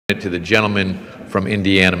To the gentleman from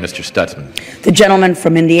Indiana, Mr. Stutzman. The gentleman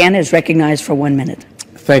from Indiana is recognized for 1 minute.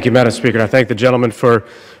 Thank you, Madam Speaker. I thank the gentleman for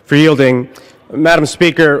yielding. Madam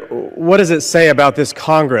Speaker, what does it say about this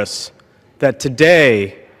Congress that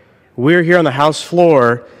today we're here on the House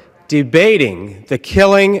floor debating the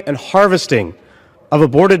killing and harvesting of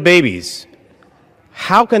aborted babies?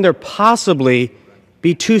 How can there possibly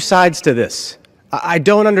be two sides to this? I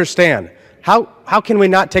don't understand. How can we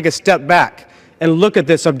not take a step back and look at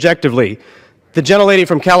this objectively? The gentlelady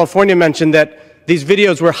from California mentioned that these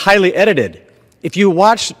videos were highly edited. If you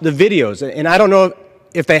watch the videos, and I don't know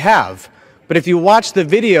if they have, but if you watch the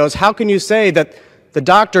videos, how can you say that the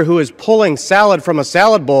doctor who is pulling salad from a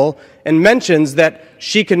salad bowl and mentions that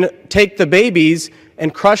she can take the babies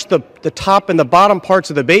and crush the top and the bottom parts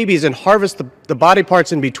of the babies and harvest the body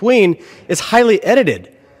parts in between is highly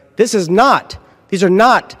edited? This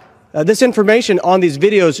information on these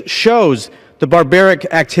videos shows the barbaric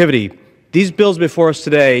activity. These bills before us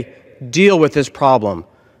today deal with this problem.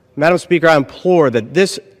 Madam Speaker, I implore that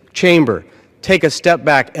this chamber take a step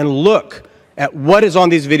back and look at what is on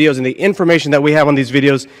these videos and the information that we have on these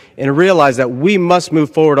videos and realize that we must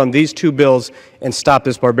move forward on these two bills and stop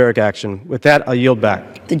this barbaric action. With that, I'll yield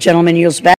back. The gentleman yields back.